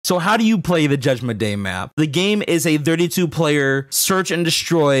So how do you play the Judgment Day map? The game is a 32-player search and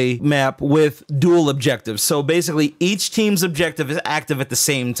destroy map with dual objectives. So basically each team's objective is active at the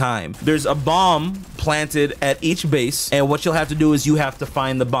same time. There's a bomb planted at each base, and what you'll have to do is you have to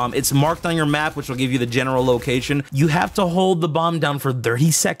find the bomb. It's marked on your map, which will give you the general location. You have to hold the bomb down for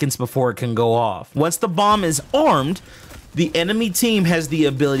 30 seconds before it can go off. Once the bomb is armed, the enemy team has the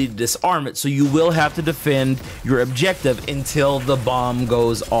ability to disarm it, so you will have to defend your objective until the bomb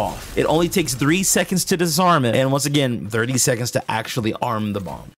goes off. It only takes 3 seconds to disarm it, and once again, 30 seconds to actually arm the bomb.